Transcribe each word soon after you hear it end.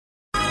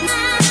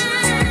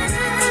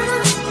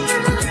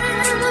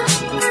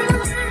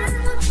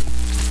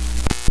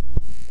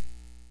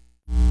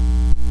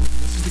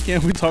to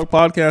Can We Talk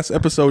Podcast,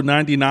 episode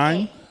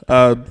 99.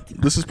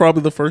 This is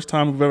probably the first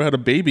time we've ever had a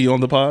baby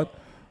on the pod.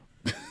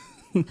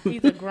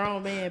 He's a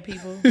grown man,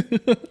 people,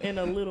 in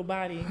a little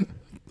body.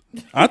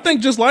 I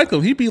think just like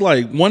him. He'd be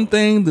like one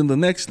thing, then the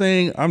next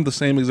thing. I'm the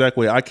same exact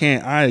way. I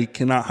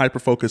cannot hyper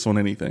focus on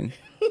anything.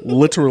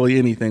 Literally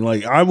anything.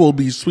 Like I will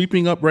be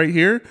sweeping up right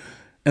here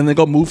and then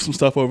go move some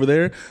stuff over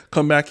there.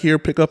 Come back here,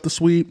 pick up the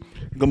sweep,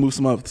 go move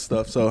some other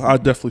stuff. So I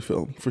definitely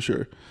feel him, for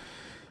sure.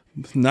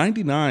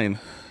 99.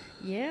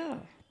 Yeah.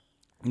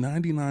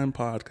 99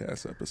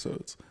 podcast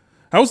episodes.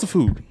 How was the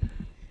food?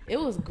 It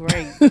was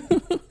great.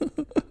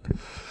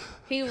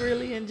 He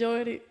really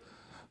enjoyed it.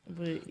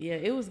 But yeah,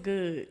 it was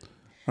good.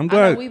 I'm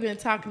glad. I know we've been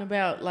talking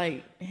about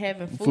like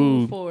having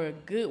food for a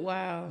good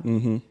while.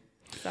 Mm-hmm.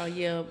 So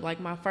yeah, like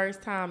my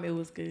first time, it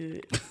was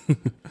good.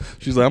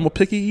 She's like, I'm a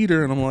picky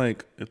eater. And I'm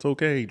like, it's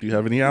okay. Do you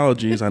have any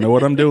allergies? I know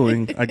what I'm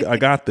doing. I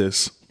got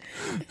this.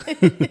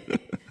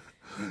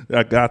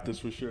 I got this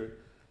for sure.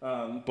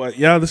 But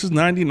yeah, this is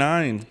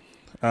 99.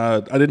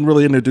 I didn't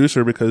really introduce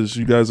her because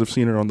you guys have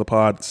seen her on the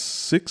pod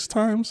 6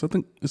 times. I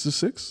think this is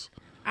 6.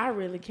 I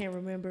really can't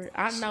remember.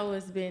 I know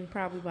it's been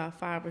probably about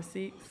 5 or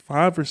 6.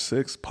 5 or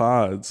 6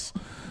 pods.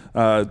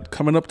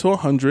 Coming up to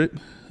 100.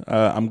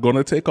 I'm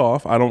gonna take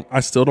off. I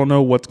still don't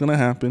know what's gonna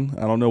happen.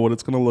 I don't know what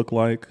it's gonna look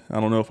like. I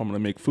don't know if I'm gonna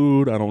make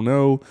food. I don't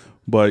know.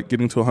 But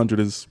getting to 100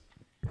 has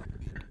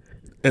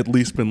at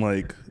least been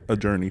like a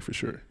journey for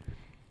sure.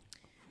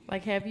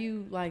 Like, have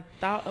you like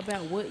thought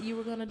about what you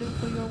were gonna do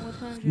for your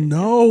 100?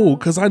 No,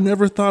 because I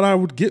never thought I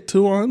would get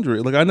to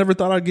 100. Like I never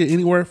thought I'd get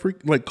anywhere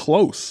like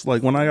close.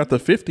 Like when I got to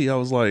 50, I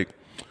was like,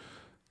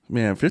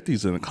 man, 50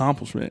 is an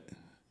accomplishment.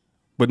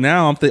 But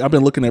now I've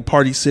been looking at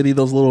Party City,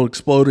 those little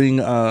exploding,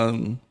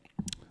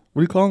 what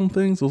do you call them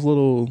things? Those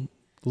little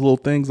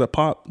things that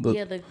pop.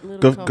 The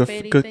little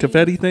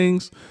confetti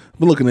things. I've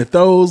been looking at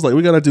those. Like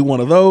we got to do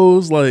one of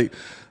those. Like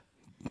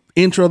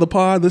intro of the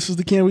pod. This is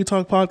the Can We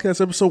Talk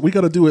podcast episode. We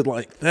got to do it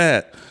like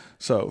that.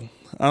 So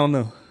I don't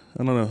know.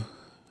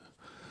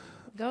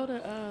 Go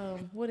to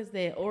what is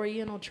that?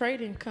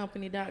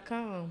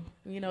 OrientalTradingCompany.com.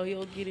 You know,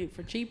 you'll get it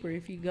for cheaper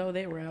if you go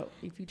that route.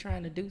 If you're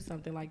trying to do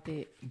something like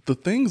that. The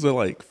things are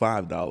like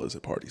 $5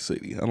 at Party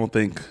City. I don't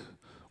think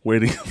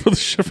waiting for the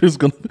ship is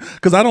gonna,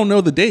 because I don't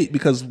know the date.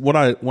 Because what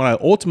I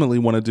ultimately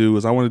want to do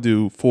is I want to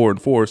do 4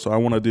 and 4. So I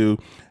want to do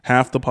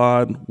half the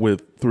pod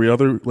with 3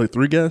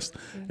 guests,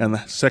 mm-hmm. and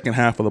the second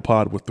half of the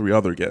pod with 3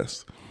 other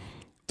guests.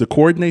 To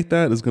coordinate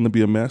that is going to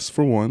be a mess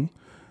for one,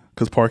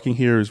 because parking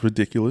here is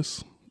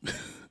ridiculous.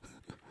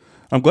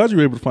 I'm glad you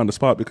were able to find a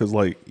spot because,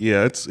 like,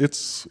 yeah,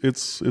 it's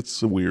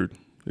weird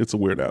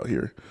out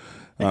here.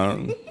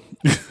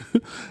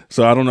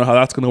 So I don't know how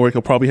that's going to work.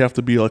 It'll probably have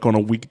to be like on a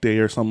weekday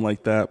or something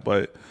like that.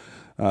 But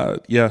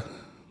yeah,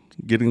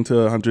 getting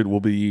to 100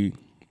 will be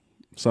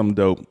some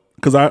dope.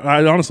 Because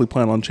I honestly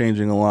plan on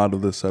changing a lot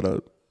of the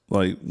setup.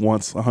 Like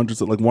once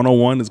 100, like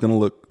 101 is going to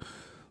look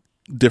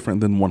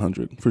different than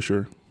 100 for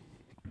sure.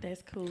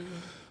 That's cool.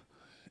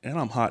 And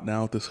I'm hot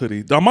now with this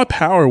hoodie. My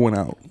power went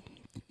out.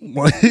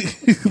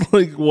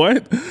 Like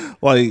what?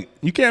 Like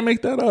you can't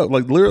make that up.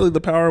 Like literally the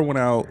power went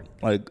out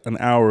like an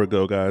hour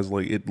ago, guys.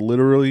 Like it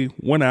literally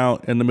went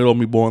out in the middle of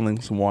me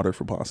boiling some water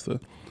for pasta.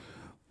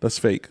 That's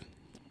fake.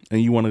 And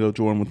you want to go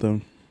join with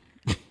them?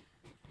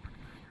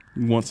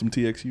 You want some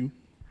TXU?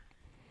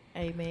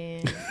 Hey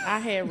man, I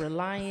had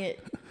Reliant.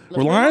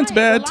 Reliant's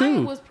bad too.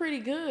 Reliant was pretty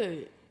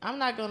good. I'm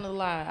not gonna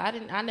lie.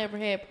 I never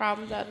had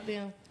problems out of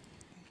them.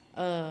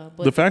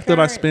 But the fact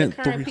that I spent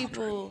the current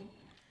people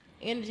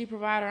energy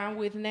provider I'm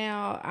with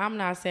now, I'm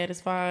not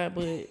satisfied,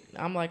 but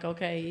I'm like,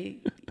 okay,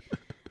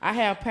 I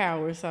have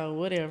power, so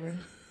whatever.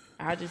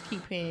 I just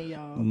keep paying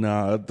y'all.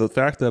 Nah, the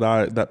fact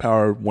that that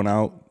power went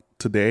out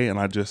today and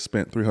I just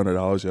spent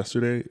 $300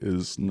 yesterday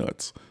is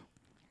nuts.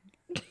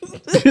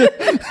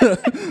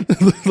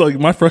 Like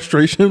my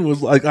frustration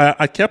was like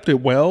I kept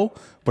it well,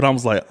 but I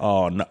was like,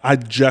 oh no, I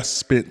just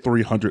spent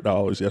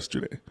 $300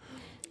 yesterday.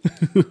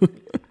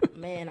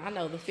 Man, I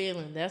know the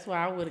feeling. That's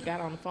why I would have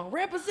got on the phone.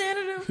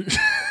 Representative.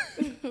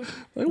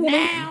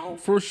 Now.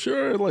 For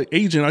sure. Like,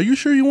 agent, are you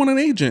sure you want an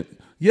agent?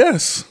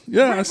 Yes.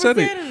 Yeah, I said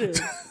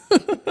it.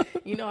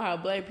 You know how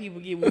black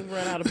people get when we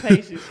run out of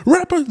patience.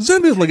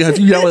 Representative. Like, if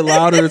you yell it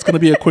louder, it's going to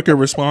be a quicker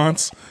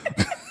response.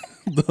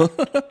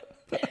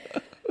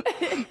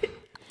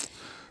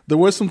 There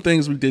were some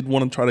things we did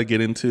want to try to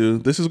get into.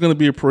 This is going to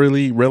be a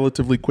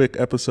relatively quick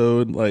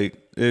episode. Like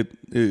it's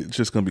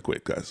just going to be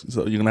quick, guys.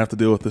 So you're going to have to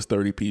deal with this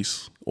 30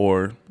 piece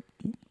or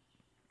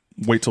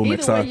wait till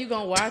next time. Either way, you're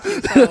going to watch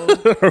it. So,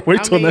 or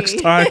wait till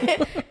next time.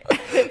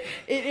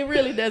 it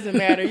really doesn't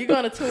matter. You're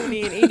going to tune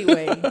in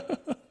anyway.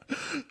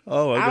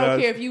 Oh my God. I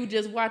don't care if you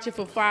just watch it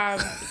for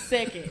 5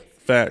 seconds.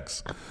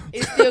 Facts.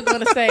 It's still going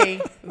to say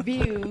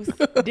views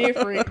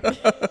different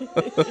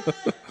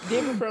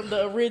from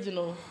the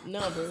original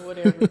number,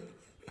 whatever.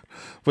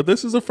 But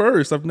this is a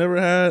first.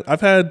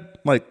 I've had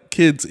like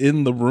kids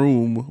in the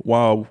room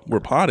while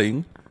we're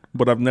potting,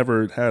 but I've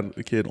never had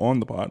a kid on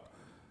the pod.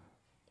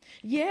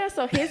 Yeah,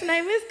 so his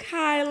name is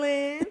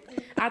Kylan.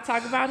 I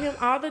talk about him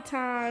all the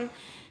time.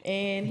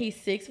 and he's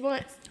 6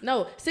 months.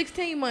 No,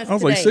 16 months. I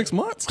was today. like 6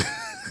 months.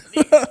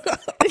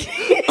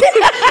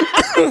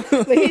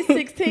 But he's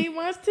 16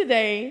 months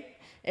today.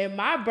 And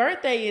my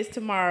birthday is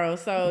tomorrow,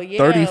 so yeah,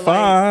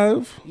 35.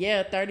 Like,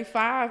 yeah,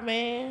 35,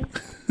 man.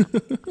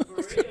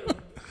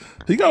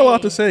 He got a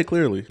lot to say,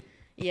 clearly.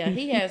 Yeah,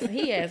 he has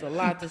a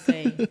lot to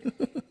say.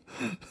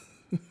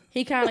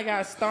 He kind of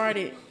got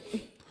started.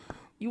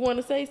 You want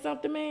to say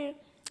something, man?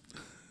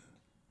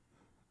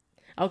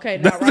 Okay,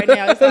 not right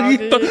now. It's all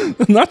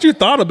good. Not you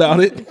thought about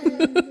it.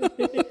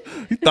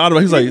 He thought about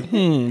it. He's like,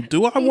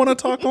 do I want to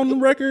talk on the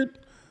record?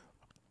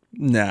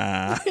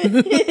 Nah.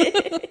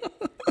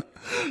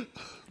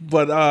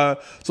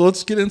 But so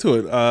let's get into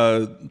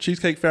it.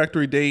 Cheesecake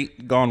Factory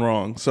date gone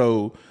wrong.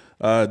 So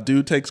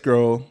dude takes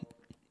girl,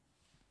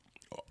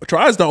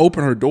 tries to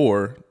open her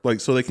door like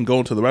so they can go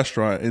into the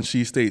restaurant, and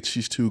she states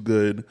she's too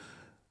good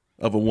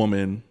of a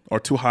woman or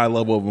too high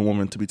level of a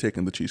woman to be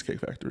taking the Cheesecake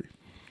Factory.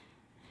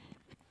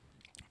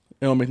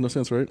 It don't make no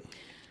sense, right?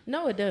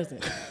 No, it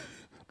doesn't.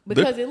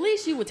 Because at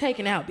least you were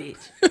taken out, bitch.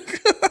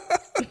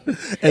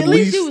 At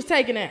least you was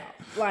taken out.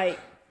 Like,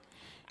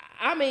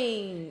 I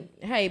mean,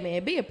 hey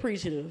man, be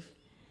appreciative.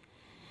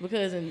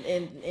 Because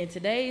in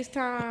today's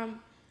time,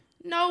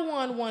 no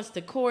one wants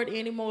to court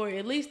anymore.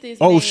 At least this.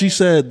 Oh, man, she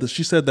said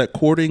that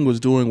courting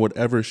was doing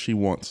whatever she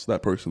wants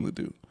that person to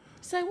do.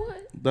 Say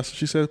what? That's what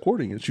she said.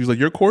 Courting is. She was like,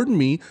 "You're courting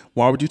me.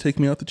 Why would you take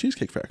me out to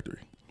Cheesecake Factory?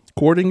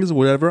 Courting is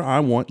whatever I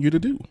want you to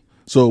do.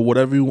 So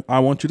whatever I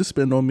want you to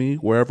spend on me,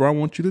 wherever I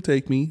want you to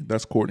take me,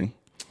 that's courting."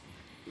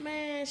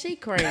 Man, she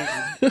crazy.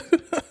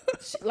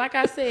 Like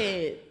I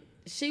said,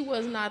 she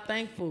was not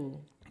thankful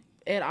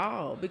at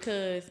all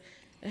because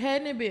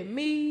hadn't it been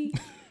me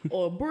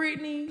or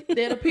Brittany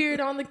that appeared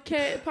on the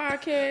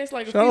podcast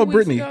like a few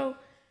weeks ago,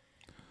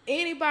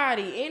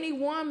 anybody, any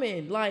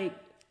woman, like,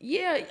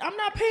 yeah, I'm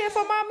not paying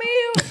for my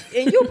meal,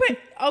 and you pay.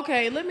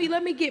 Okay, let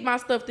me get my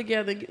stuff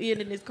together, get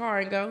in this car,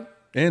 and go.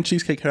 And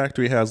Cheesecake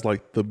Factory has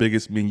like the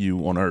biggest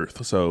menu on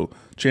earth, so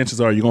chances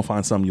are you're gonna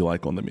find something you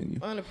like on the menu.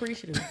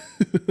 Unappreciative,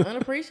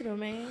 unappreciative,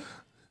 man.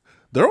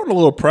 They're on a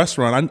little press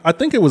run. I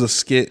think it was a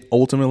skit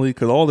ultimately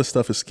because all this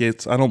stuff is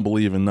skits. I don't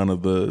believe in none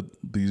of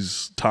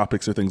these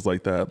topics or things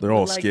like that. They're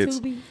all like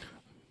skits.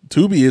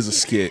 Tubi is a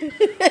skit.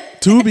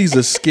 Tubi's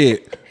a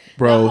skit,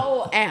 bro. The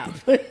whole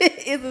app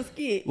is a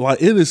skit.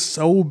 Like, it is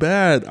so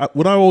bad.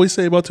 What I always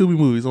say about Tubi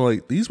movies, I'm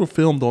like, these were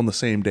filmed on the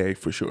same day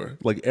for sure.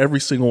 Like,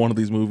 every single one of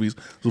these movies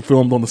was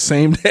filmed on the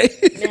same day.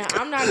 Now,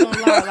 I'm not gonna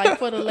lie. Like,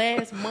 for the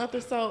last month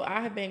or so,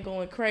 I have been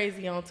going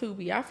crazy on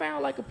Tubi. I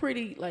found like a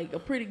pretty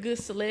good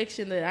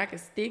selection that I can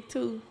stick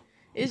to.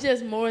 It's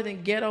just more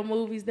than ghetto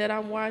movies that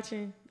I'm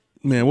watching.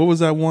 Man, what was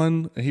that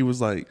one? And he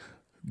was like,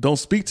 "Don't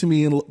speak to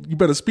me, you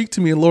better speak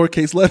to me in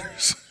lowercase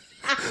letters."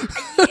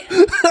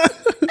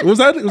 Was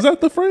that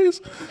the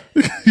phrase?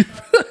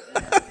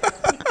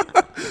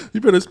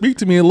 You better speak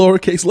to me in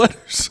lowercase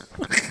letters.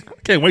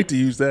 I can't wait to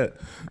use that.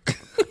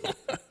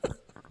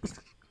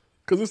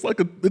 Because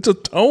it's a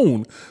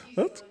tone.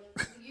 You use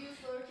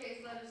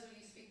lowercase letters when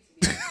you speak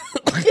to me.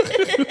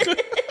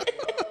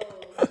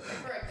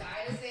 For a guy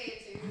to say it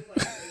too is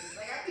like crazy.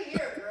 Like, I can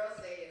hear a girl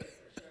say it for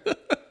sure.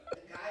 A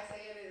guy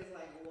saying it is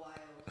like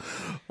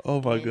wild.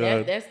 Oh my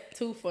God. That's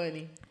too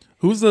funny.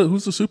 Who's the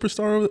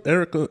superstar?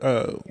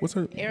 Erica. What's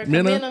her? Erica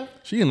Mena.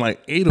 She in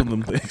like 8 of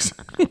them things.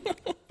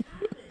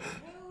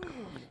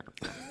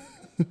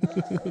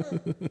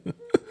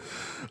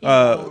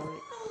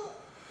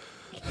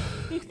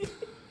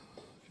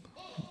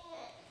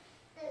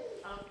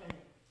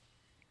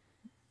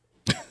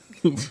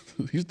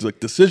 He's like,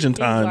 decision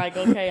time. He's like,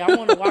 okay, I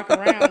want to walk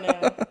around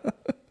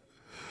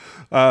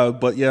now.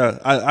 But yeah,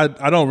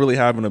 I don't really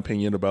have an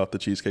opinion about the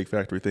Cheesecake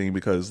Factory thing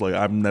because like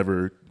I'm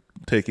never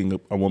taking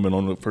a woman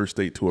on a first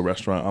date to a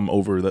restaurant. I'm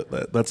over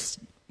that. That's,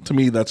 to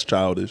me, that's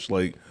childish.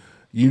 Like,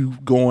 you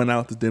going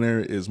out to dinner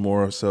is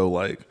more so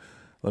like,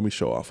 let me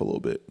show off a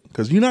little bit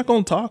because you're not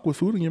gonna talk with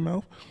food in your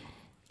mouth.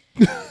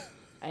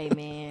 Hey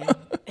man,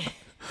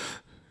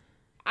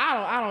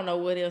 I don't know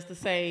what else to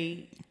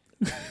say.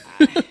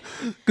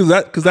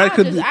 Because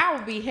I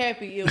would be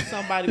happy if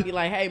somebody be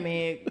like, hey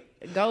man,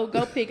 go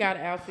pick out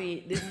an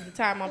outfit. This is the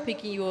time I'm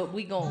picking you up.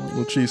 We going.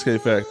 Well,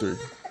 Cheesecake Factory.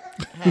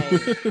 Hey.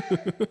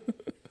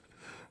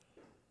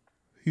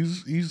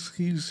 He's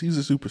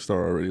a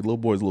superstar already. Little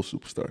boy's a little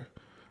superstar.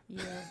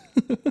 Yeah.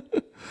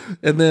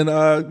 And then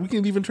we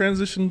can even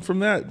transition from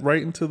that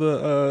right into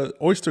the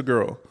oyster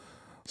girl.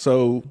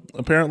 So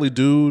apparently,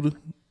 dude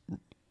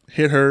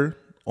hit her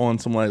on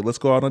some like, let's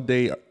go out on a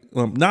date.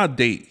 Not a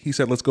date. He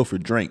said, let's go for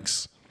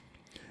drinks.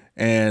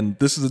 And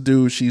this is a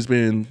dude she's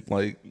been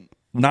like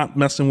not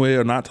messing with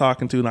or not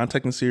talking to, not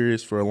taking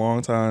serious for a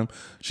long time.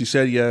 She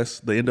said yes.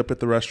 They end up at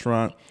the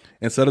restaurant.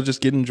 Instead of just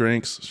getting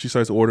drinks, she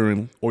starts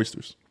ordering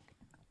oysters.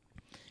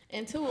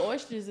 And 2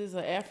 oysters is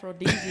an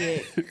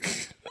aphrodisiac.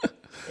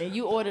 And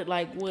you ordered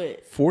like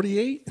what?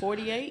 48?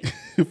 48?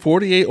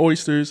 48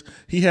 oysters.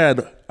 He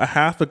had a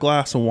half a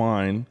glass of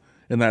wine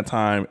in that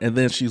time. And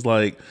then she's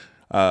like,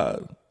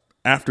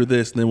 after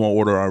this, then we'll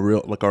order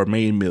our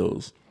main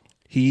meals.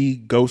 He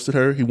ghosted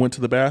her. He went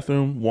to the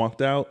bathroom,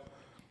 walked out.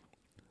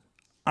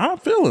 I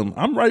feel him.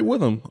 I'm right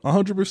with him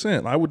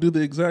 100%. I would do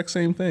the exact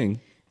same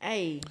thing.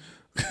 Hey,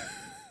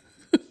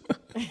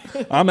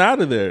 I'm out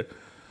of there.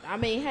 I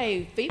mean,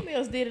 hey,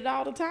 females did it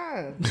all the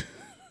time.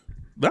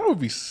 That would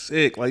be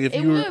sick. Like if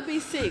It you were, would be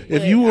sick.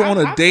 if but you were on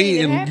a I've seen date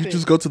it and happen. you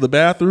just go to the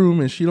bathroom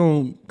and she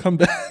don't come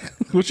back,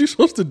 what you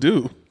supposed to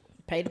do?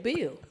 Pay the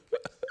bill.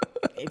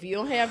 If you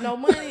don't have no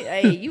money,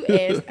 hey, you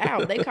ass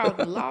out. They call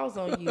the laws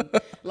on you.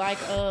 Like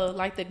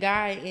the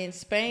guy in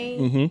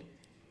Spain,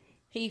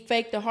 he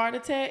faked a heart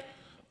attack.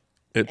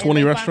 At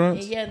 20 they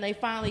restaurants? And they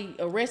finally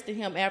arrested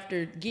him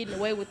after getting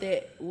away with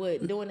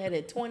doing that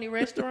at 20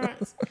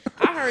 restaurants.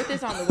 I heard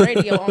this on the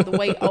radio on the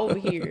way over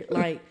here.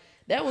 Like,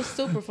 that was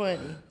super funny.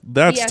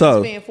 That's he has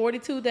tough. to spend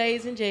 42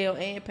 days in jail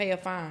and pay a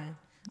fine.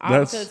 All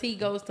That's- because he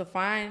goes to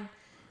fine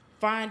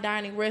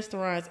dining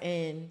restaurants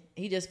and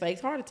he just fakes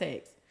heart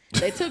attacks.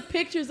 They took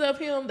pictures of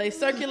him. They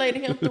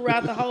circulated him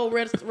throughout the whole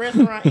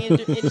restaurant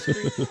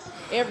industry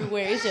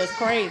everywhere. It's just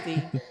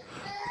crazy.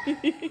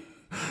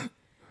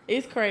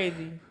 It's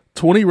crazy.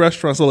 20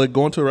 restaurants. So like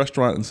going to a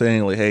restaurant and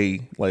saying like,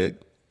 hey, like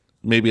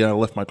maybe I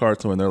left my car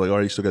to, and they're like, oh,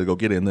 you still got to go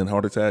get it, and then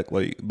heart attack.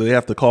 Like they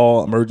have to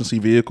call emergency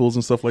vehicles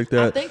and stuff like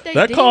that. I think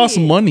that costs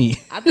money.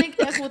 I think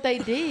that's what they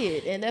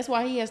did, and that's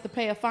why he has to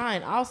pay a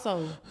fine.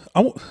 Also,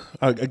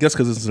 I guess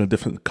because it's in a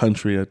different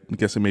country, I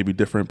guess it may be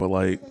different. But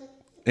like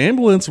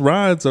ambulance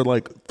rides are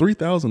like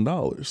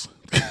 $3,000,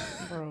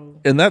 bro.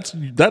 and that's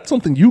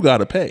something you got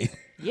to pay.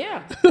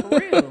 Yeah, for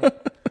real.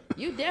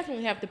 You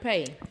definitely have to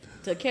pay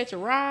to catch a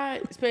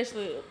ride,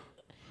 especially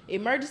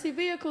emergency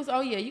vehicles.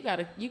 Oh yeah, you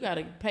gotta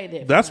pay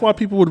that. That's why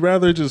people would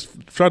rather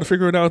just try to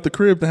figure it out at the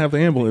crib than have the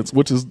ambulance,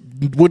 which is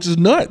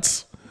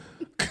nuts.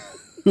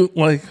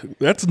 Like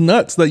that's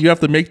nuts that you have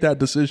to make that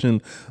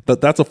decision.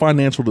 That's a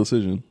financial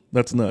decision.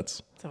 That's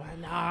nuts. So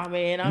nah,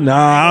 man.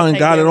 I ain't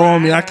got it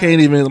on me. I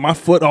can't even. My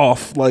foot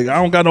off. Like I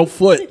don't got no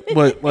foot.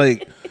 But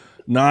like,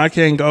 I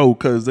can't go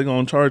because they're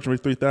gonna charge me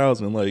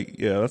 $3,000. Like,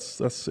 yeah,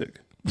 that's sick.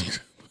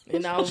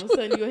 And all of a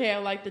sudden you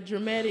have like the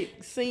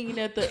dramatic scene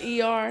at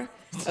the ER,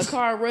 a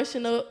car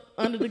rushing up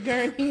under the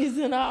gurneys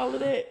and all of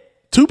that.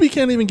 Tubi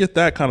can't even get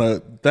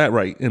that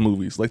right in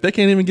movies. Like they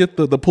can't even get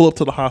the pull up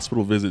to the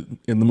hospital visit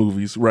in the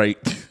movies right.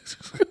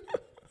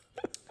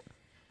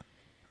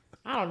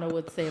 I don't know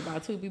what to say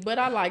about Tubi, but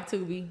I like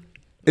Tubi.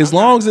 As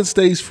long as it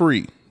stays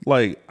free.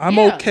 Like I'm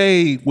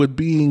okay with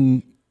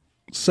being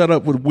set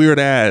up with weird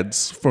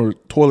ads for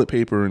toilet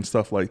paper and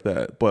stuff like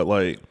that. But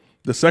like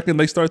the second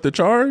they start to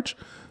charge,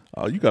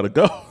 you gotta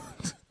go.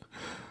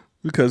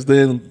 because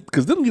then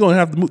you're gonna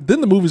have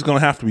the movie's gonna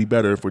have to be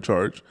better if we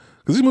charge.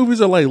 Because these movies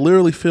are like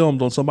literally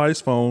filmed on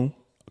somebody's phone,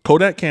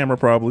 Kodak camera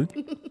probably.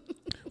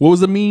 What was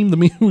the meme? The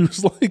meme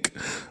was like,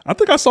 I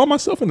think I saw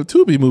myself in a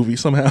Tubi movie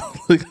somehow.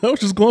 Like I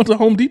was just going to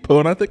Home Depot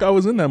and I think I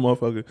was in that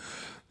motherfucker.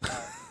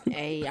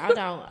 Hey,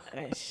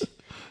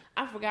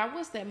 I forgot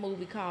what's that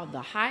movie called, The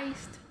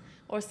Heist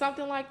or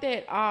something like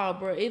that. Oh,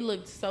 bro, it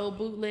looked so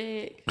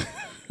bootleg.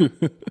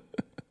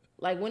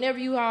 Like whenever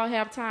you all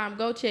have time,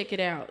 go check it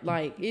out.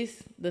 Like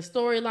the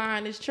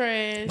storyline is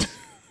trash.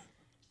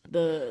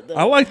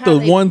 I like the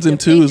ones and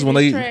twos when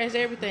they trash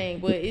everything,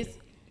 but it's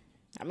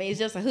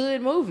just a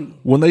hood movie.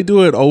 When they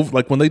do it over,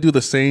 like when they do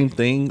the same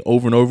thing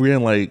over and over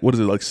again, like what is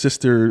it, like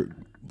Sister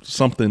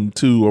something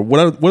 2 or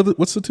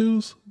what's the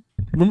twos?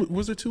 Remember,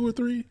 was it 2 or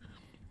 3?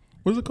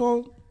 What is it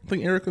called? I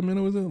think Erica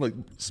Mena was in like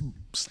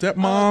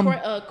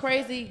Stepmom,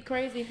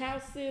 crazy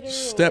house sitter,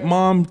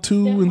 Stepmom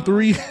 2 and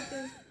 3.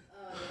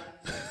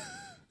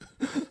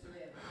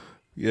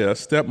 Yeah,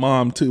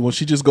 Stepmom 2. When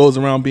she just goes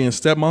around being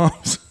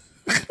stepmoms.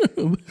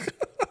 I'm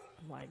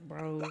like,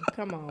 bro,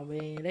 come on,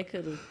 man. They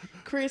could have.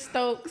 Chris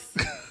Stokes,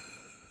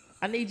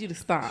 I need you to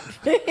stop.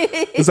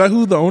 Is that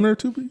who the owner of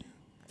Tubi?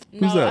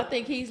 No, Who's that? I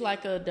think he's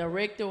like a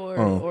director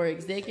or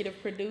executive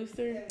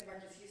producer.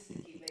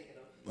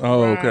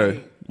 Oh, okay.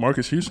 Right.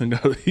 Marcus Houston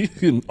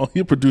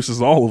he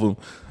produces all of them.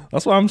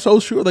 That's why I'm so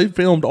sure they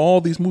filmed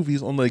all these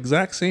movies on the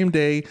exact same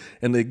day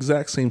in the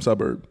exact same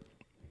suburb.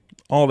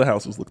 All the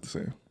houses look the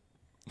same.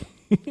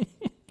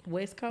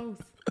 West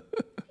Coast.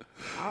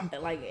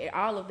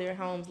 All of their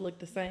homes look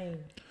the same.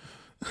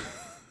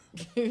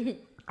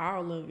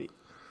 All of it.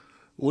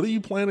 What are you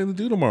planning to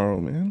do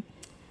tomorrow, man?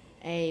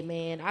 Hey,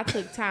 man, I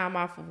took time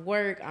off of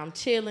work. I'm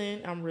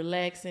chilling. I'm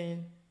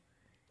relaxing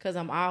because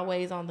I'm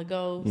always on the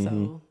go.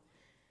 So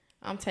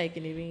I'm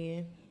taking it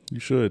in. You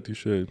should.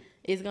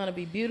 It's going to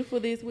be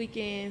beautiful this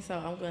weekend. So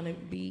I'm going to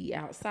be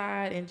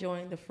outside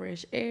enjoying the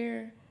fresh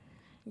air,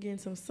 getting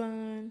some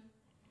sun.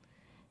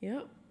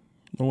 Yep.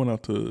 I went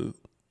out to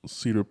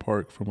Cedar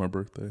Park for my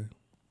birthday.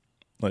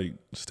 Like,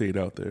 stayed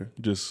out there.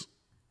 Just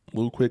a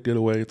little quick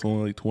getaway. It's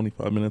only like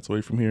 25 minutes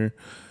away from here.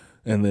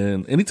 And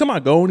then anytime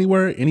I go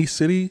anywhere, any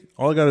city,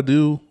 all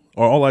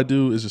I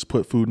do is just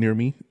put food near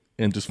me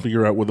and just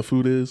figure out where the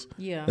food is.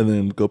 Yeah. And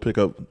then go pick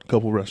up a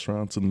couple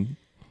restaurants and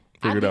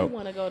figure it out. I do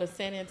want to go to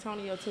San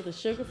Antonio to the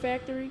Sugar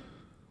Factory.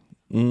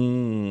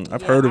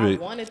 I've heard of it.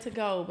 I wanted to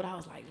go, but I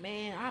was like,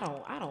 man,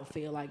 I don't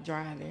feel like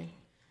driving.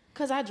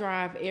 Cause I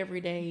drive every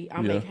day.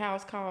 I Yeah. make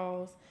house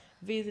calls,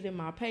 visiting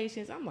my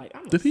patients. I'm like,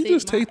 I'm gonna Did he sit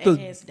just my take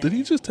ass down. Did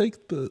he just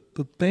take the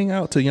thing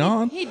out to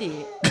yawn? He did.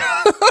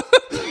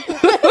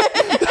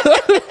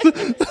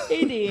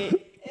 He did.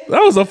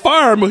 That was a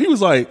fire move. He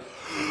was like,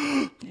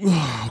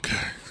 oh,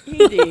 okay. He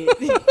did.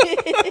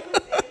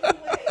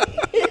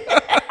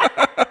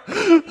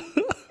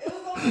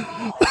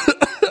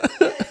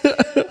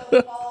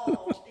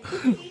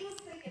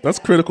 That's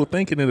critical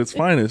thinking at its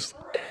finest.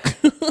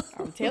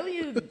 I'm telling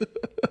you.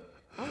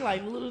 I'm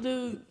like, little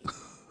dude.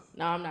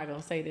 No, I'm not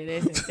gonna say that.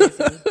 That's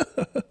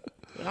insensitive.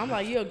 But I'm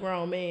like, you're a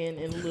grown man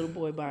in a little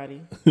boy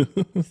body.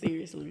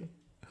 Seriously.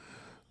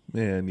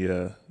 Man,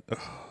 yeah.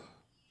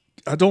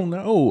 I don't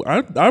know.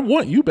 I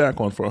want you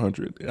back on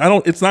 400. I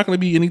don't. It's not going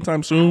to be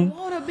anytime soon. I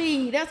wanna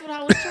be. That's what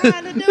I was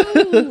trying to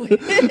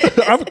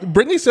do.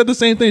 Brittany said the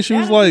same thing. She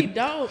was That'll like, be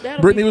dope.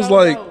 That'll Brittany be was so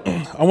like,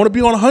 dope. I want to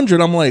be on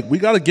 100. I'm like, we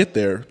got to get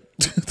there.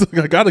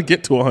 I got to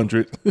get to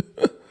 100.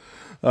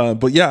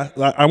 But yeah,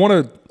 I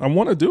want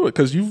to do it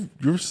because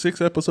you're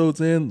 6 episodes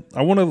in.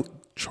 I want to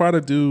try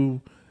to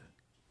do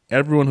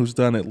everyone who's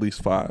done at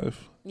least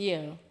 5.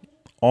 Yeah.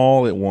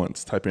 All at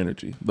once type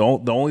energy. The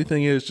only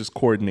thing is just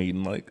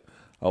coordinating. Like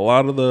a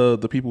lot of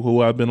the people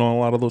who I've been on a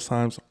lot of those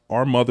times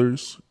are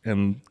mothers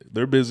and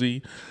they're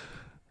busy.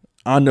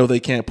 I know they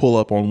can't pull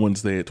up on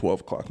Wednesday at 12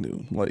 o'clock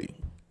noon. Like,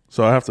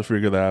 so I have to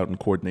figure that out and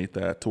coordinate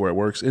that to where it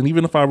works. And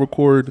even if I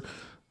record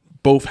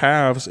both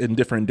halves in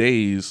different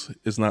days,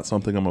 is not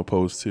something I'm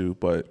opposed to.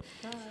 But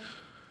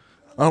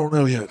I don't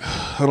know yet.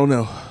 I don't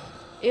know.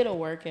 It'll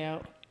work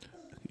out.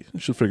 It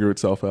should figure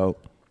itself out.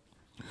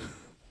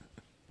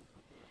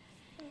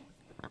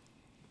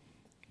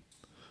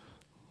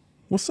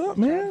 What's up,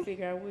 Trying man? to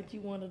figure out what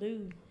you want to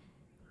do.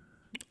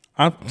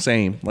 I'm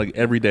same, like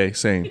every day,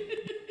 same.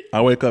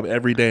 I wake up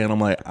every day and I'm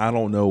like, I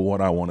don't know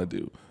what I want to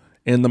do.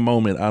 In the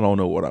moment, I don't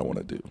know what I want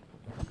to do.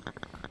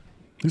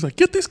 He's like,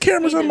 get these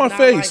cameras He on does my not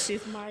face.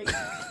 like this mic.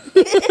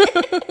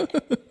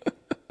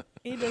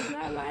 He does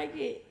not like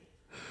it.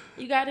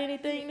 You got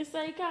anything to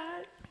say,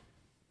 Kai?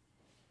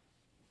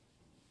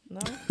 No?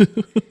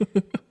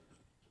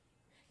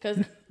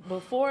 Because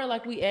before,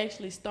 like, we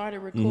actually started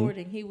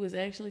recording, he was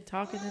actually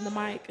talking in the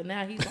mic. And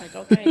now he's like,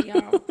 okay,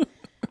 y'all,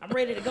 I'm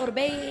ready to go to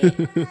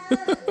bed.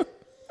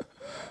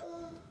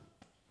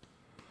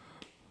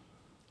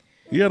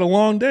 He had a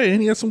long day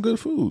and he had some good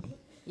food.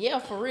 Yeah,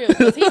 for real.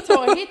 Because he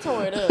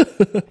tore it up.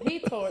 He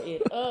tore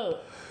it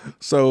up.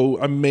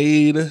 So I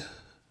made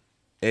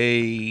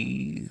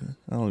I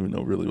don't even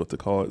know really what to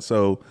call it.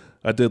 So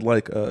I did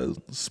like a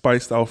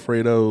spiced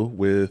Alfredo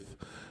with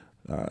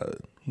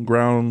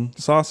ground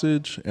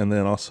sausage and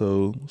then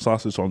also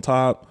sausage on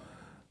top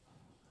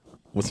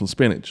with some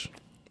spinach.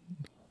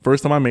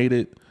 First time I made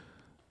it,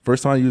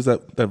 first time I used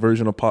that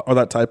version of or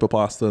that type of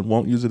pasta.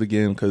 Won't use it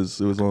again because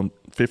it was on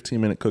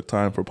 15-minute cook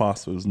time for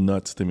pasta. It was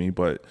nuts to me,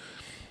 but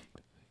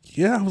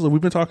yeah, I was like,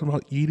 we've been talking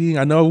about eating.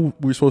 I know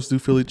we were supposed to do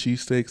Philly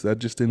cheesesteaks. That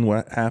just didn't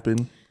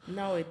happen.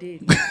 No, it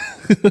didn't.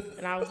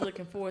 And I was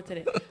looking forward to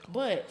that.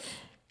 But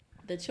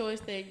the choice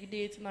that you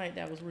did tonight,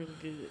 that was really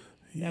good.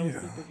 That was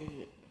super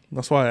good.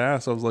 That's why I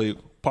asked. I was like,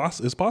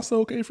 "Pasta is pasta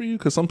okay for you?"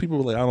 Because some people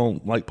were like, "I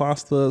don't like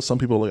pasta." Some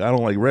people were like, "I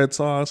don't like red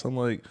sauce." I'm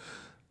like,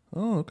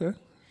 "Oh, okay.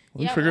 Let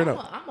me figure it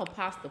out." I'm a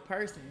pasta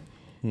person.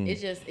 It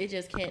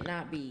just can't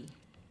not be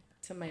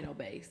tomato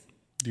based.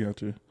 You got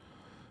to.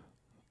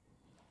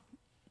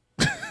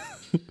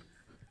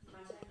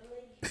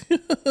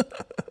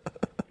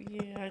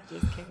 Yeah, I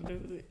just can't do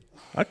it.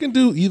 I can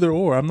do either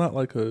or. I'm not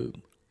like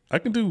I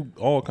can do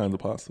all kinds of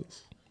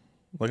pastas.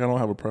 Like I don't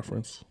have a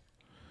preference.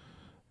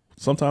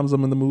 Sometimes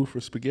I'm in the mood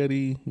for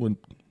spaghetti with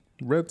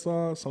red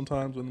sauce.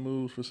 Sometimes I'm in the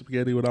mood for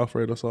spaghetti with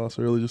Alfredo sauce.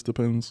 It really just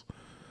depends.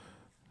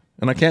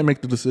 And I can't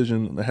make the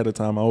decision ahead of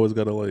time. I always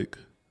gotta like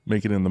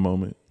make it in the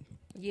moment.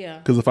 Yeah.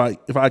 Because if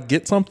I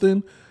get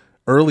something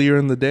earlier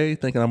in the day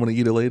thinking I'm gonna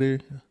eat it later,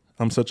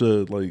 I'm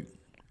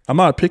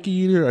not a picky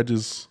eater.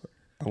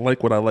 I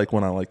like what I like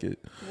when I like it.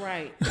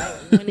 Right.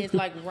 Like when it's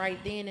like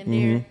right then and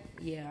there.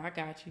 Yeah, I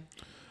got you.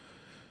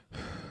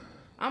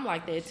 I'm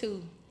like that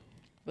too.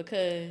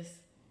 Because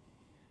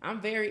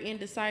I'm very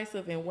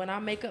indecisive, and when I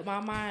make up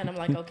my mind, I'm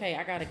like, okay,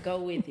 I gotta go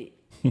with it.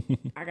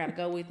 I gotta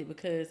go with it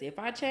because if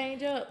I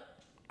change up,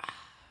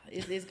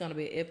 it's gonna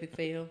be an epic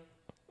fail.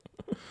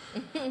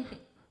 I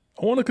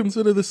want to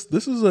consider this.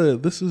 This is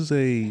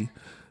a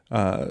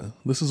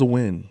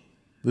win.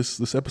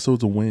 This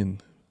episode's a win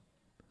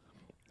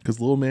because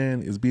Lil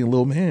Man is being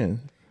Lil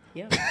Man.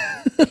 Yep.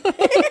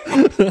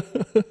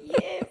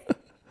 Yes.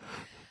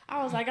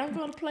 I was like, I'm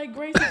gonna play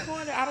Gracie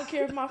Corner. I don't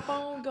care if my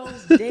phone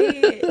goes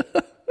dead.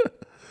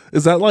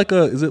 Is it like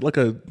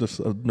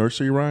a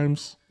nursery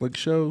rhymes like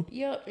show?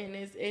 Yep, and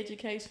it's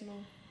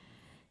educational.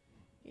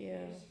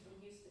 Yeah.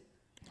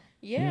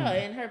 Yeah,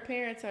 and her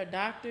parents are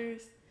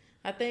doctors.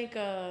 I think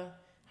her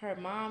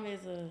mom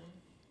is a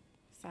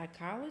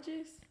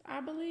psychologist,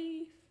 I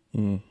believe.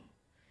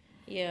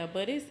 Yeah,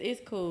 but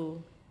it's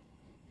cool.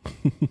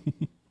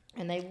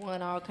 And they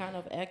won all kind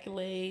of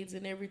accolades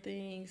and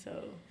everything,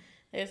 so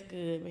that's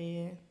good,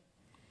 man.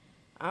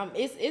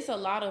 It's a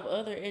lot of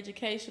other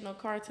educational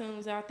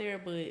cartoons out there,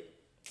 but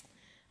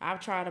I've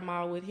tried them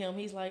all with him.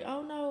 He's like,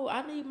 oh no,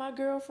 I need my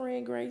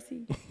girlfriend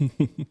Gracie.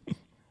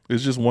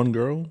 It's just one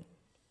girl.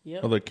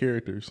 Yep, Other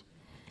characters.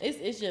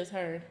 it's just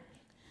her.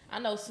 I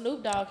know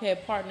Snoop Dogg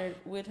had partnered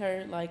with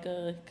her, like,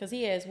 cause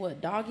he has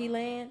what, Doggy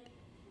Land?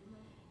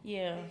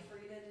 Yeah,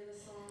 Frida did a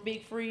song.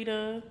 Big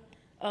Frida.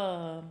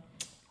 Oh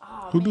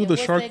Who do man, the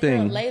what's shark that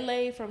girl? thing?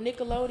 Lele from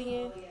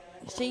Nickelodeon.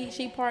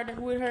 She partnered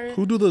with her.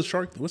 Who do the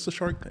shark? What's the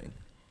shark thing?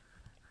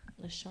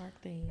 The shark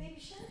thing. Baby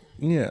Shark.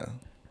 Yeah.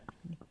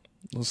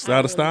 Was I out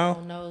really of style?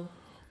 don't know.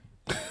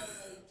 Talk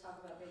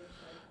about Baby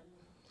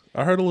Shark.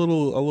 I heard a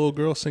little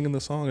girl singing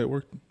the song at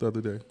work the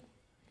other day.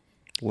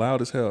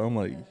 Loud as hell. I'm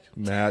like,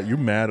 mad. You're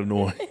mad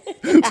annoying.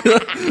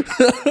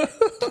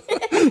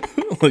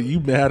 Like, you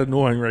mad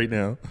annoying right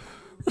now.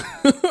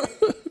 Jersey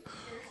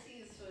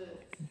is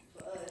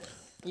for us.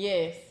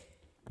 Yes.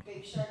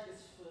 Baby Shark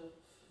is for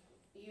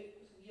you.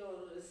 You don't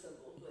know the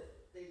symbol, but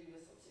they do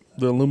this on TikTok.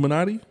 The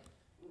Illuminati?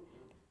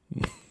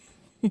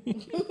 They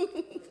for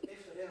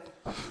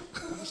them.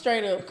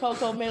 Straight up,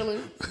 Coco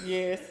Melon.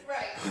 Yes.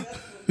 Right.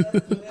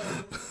 That's for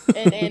them.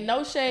 And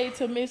no shade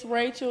to Miss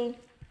Rachel,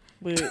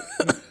 but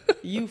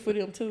you for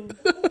them too.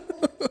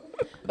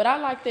 But I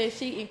like that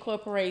she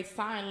incorporates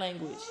sign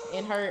language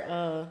in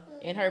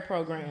her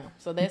program.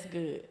 So that's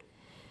good.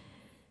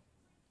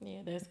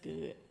 Yeah, that's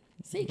good.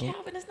 See,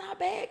 Calvin, it's not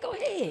bad. Go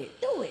ahead.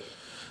 Do it.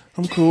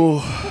 I'm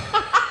cool.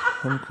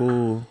 I'm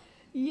cool.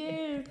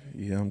 Yeah.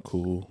 Yeah, I'm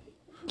cool.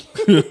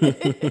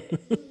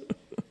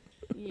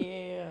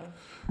 Yeah.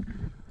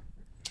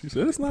 She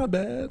said it's not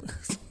bad.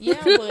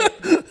 Yeah,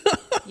 but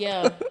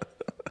yeah.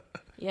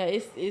 Yeah,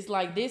 it's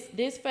like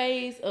this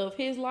phase of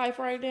his life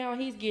right now,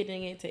 he's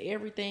getting into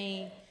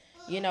everything,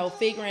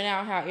 figuring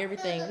out how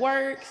everything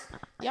works.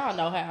 Y'all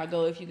know how I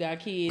go if you got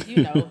kids,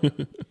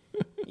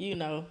 You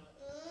know.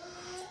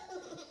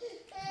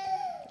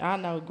 I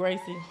know,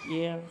 Gracie,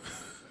 yeah.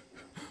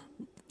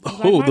 He's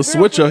like, Oh, "My the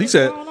switcher. girlfriend He is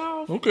said, gone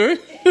off." okay.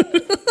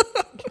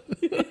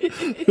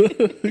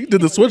 He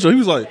did the switcher. He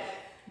was like,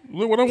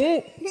 look what I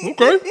want.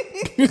 Okay.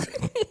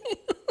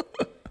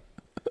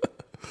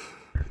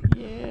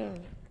 Yeah.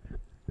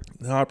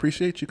 No, I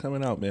appreciate you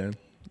coming out, man.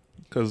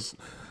 Because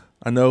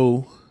I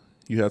know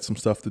you had some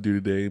stuff to do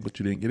today, but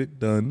you didn't get it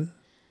done.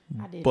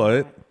 I did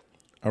But not.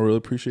 I really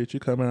appreciate you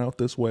coming out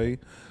this way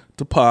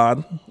to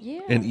pod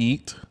Yeah. and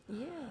eat.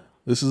 Yeah.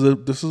 This is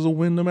a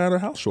win, no matter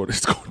how short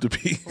it's going to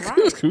be.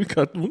 Right. we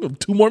got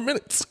 2 more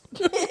minutes.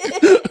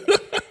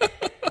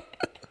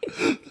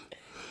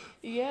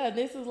 Yeah,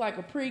 this is like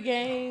a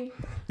pregame.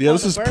 Yeah, for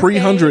this the is birthday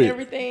pre-100. and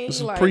everything. This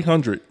is like,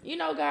 pre-100.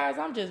 Guys,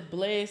 I'm just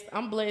blessed.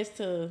 I'm blessed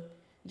to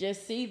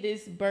just see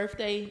this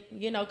birthday,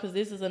 because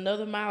this is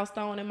another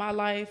milestone in my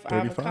life. 35.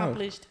 I've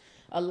accomplished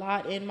a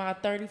lot in my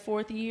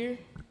 34th year.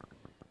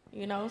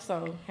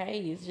 So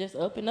hey, it's just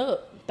up and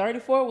up.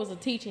 34 was a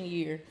teaching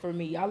year for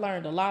me. I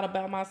learned a lot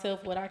about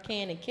myself, what I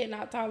can and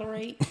cannot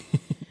tolerate,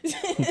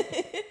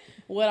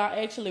 what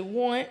I actually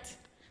want,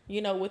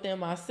 within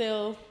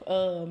myself,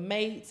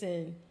 mates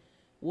and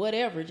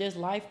whatever, just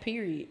life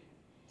period.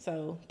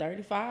 So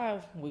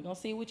 35, we're gonna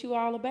see what you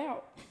all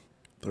about.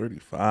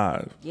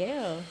 35.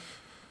 Yeah.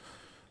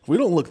 We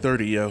don't look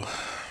 30, yo.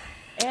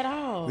 At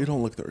all. We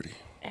don't look 30.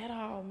 At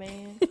all,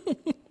 man.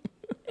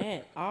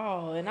 At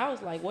all. And I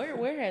was like,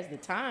 where has the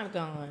time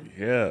gone?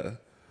 Yeah.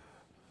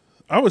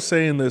 I was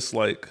saying this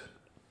like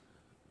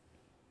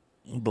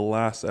the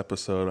last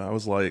episode. I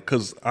was like,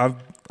 because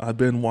I've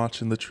been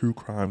watching the true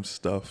crime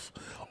stuff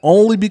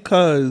only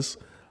because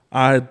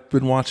I've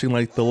been watching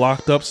like the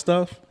locked up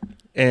stuff,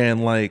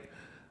 and like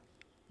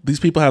these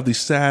people have these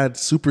sad,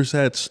 super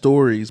sad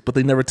stories, but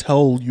they never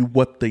tell you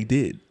what they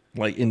did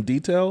like in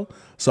detail.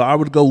 So I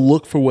would go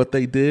look for what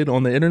they did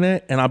on the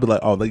internet, and I'd be like,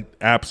 oh, they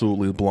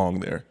absolutely belong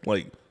there.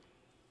 Like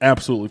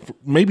absolutely,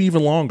 maybe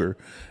even longer.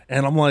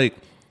 And I'm like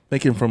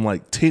thinking from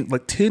like 10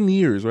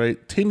 years,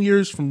 right? 10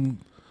 years from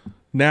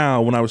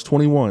now, when I was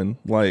 21,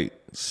 like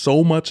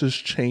so much has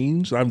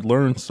changed. I've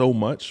learned so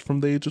much from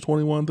the age of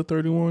 21 to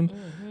 31.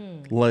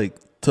 Mm-hmm. Like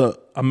to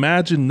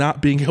imagine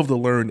not being able to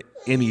learn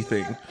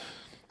anything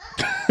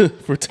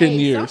for 10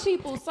 years.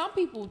 Some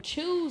people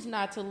choose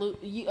not to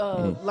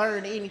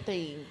learn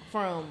anything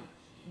from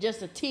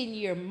just a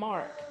 10-year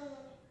mark.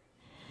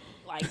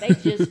 Like they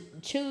just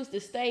choose to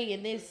stay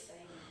in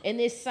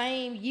this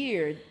same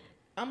year.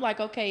 I'm like,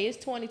 okay, it's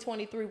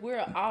 2023.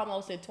 We're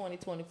almost in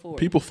 2024.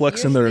 People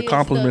flexing their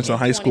accomplishments in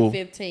high school.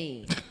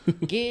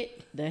 2015.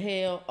 Get the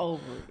hell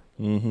over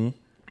it. Mm-hmm.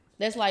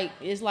 It's like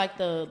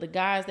the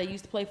guys that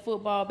used to play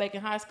football back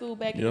in high school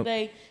back in the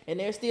day, and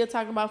they're still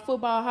talking about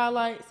football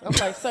highlights. I'm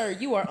like, sir,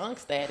 you are unk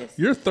status.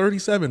 You're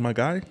 37, my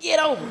guy. Get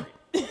over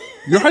it.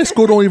 Your high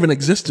school don't even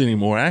exist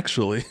anymore,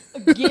 actually.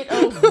 Get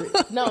over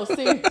it. No,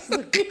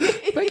 seriously.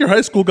 I think your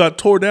high school got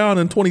tore down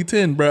in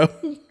 2010, bro.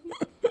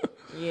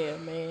 Yeah,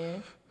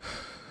 man.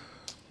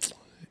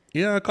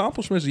 Yeah,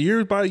 accomplishments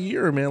year by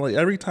year, man. Like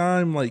every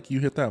time like you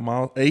hit that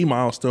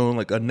milestone,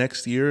 like a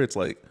next year, it's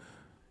like,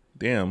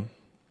 damn,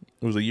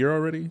 it was a year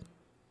already.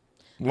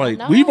 Like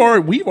know. we've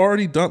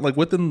already done, like,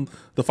 within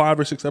the 5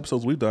 or 6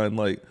 episodes we've done,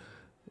 like,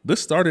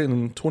 this started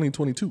in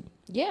 2022.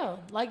 Yeah,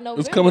 like November.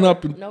 It's coming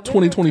up in November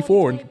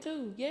 2024.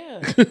 2022. Yeah.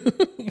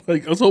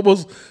 Like, it's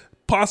almost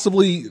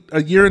possibly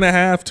a year and a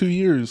half, 2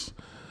 years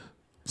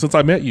since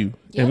I met you,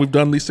 Yeah. and we've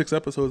done these 6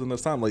 episodes in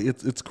this time. Like,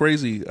 it's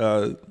crazy.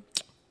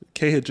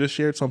 Kay had just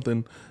shared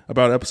something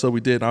about an episode we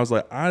did, and I was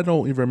like, I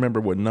don't even remember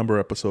what number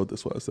episode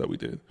this was that we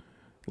did.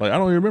 Like, I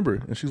don't even remember.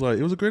 And she's like,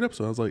 it was a great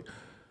episode. I was like,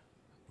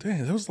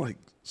 dang, that was like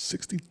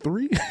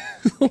 63.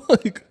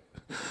 Like,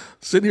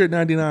 sitting here at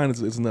 99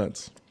 is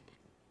nuts.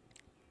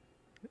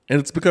 And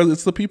it's because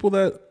it's the people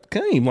that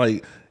came.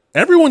 Like,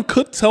 everyone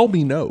could tell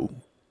me no.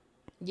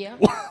 Yeah.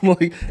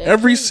 Like,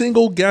 every true.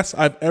 single guest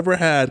I've ever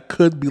had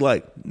could be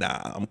like,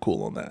 nah, I'm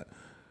cool on that.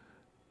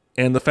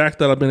 And the fact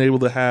that I've been able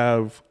to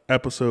have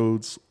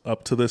episodes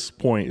up to this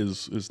point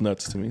is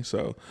nuts to me.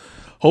 So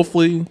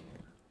hopefully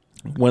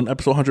when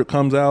episode 100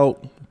 comes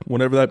out,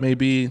 whenever that may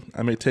be,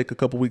 I may take a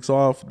couple weeks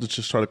off to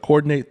just try to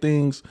coordinate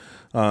things.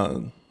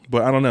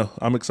 But I don't know.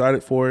 I'm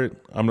excited for it.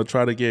 I'm going to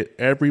try to get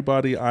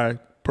everybody I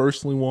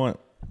personally want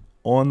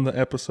on the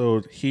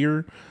episode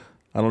here.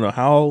 I don't know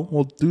how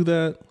we'll do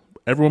that.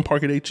 Everyone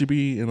park at HEB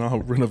and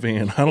I'll rent a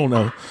van. I don't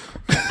know.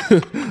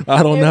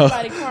 I don't know.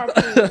 Everybody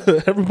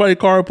carpool. Everybody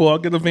carpool. I'll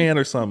get a van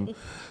or something.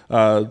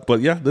 But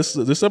yeah, this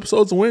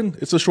episode's a win.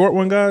 It's a short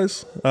one,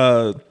 guys.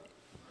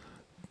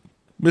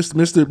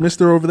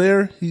 Mr. over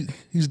there,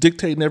 he's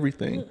dictating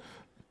everything.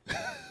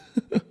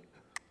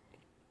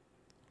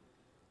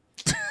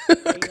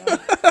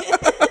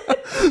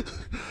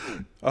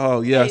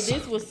 Oh yes, Hey,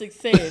 this was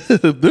success.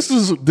 this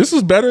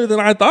is better than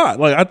I thought.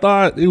 Like, I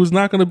thought it was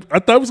not gonna. I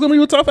thought it was gonna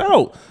be a tough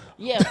out.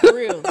 Yeah, for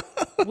real.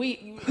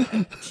 We,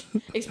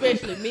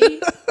 especially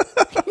me,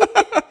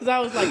 because I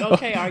was like,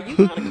 okay, are you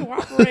gonna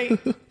cooperate?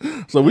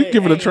 So we But,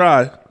 give it a hey,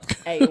 try.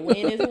 Hey, a win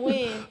is a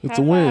win. It's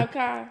High a win. Five,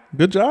 Kai.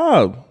 Good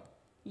job.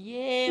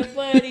 Yeah,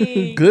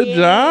 buddy. Good Yeah.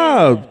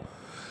 job.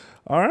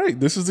 All right,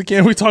 this is the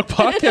Can We Talk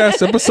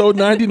podcast, episode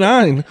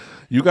 99.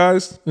 You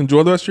guys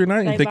enjoy the rest of your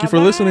night, and Say thank you for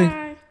bye-bye.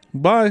 listening.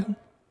 Bye.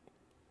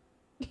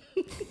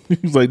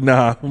 He's like,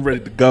 nah, I'm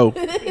ready to go.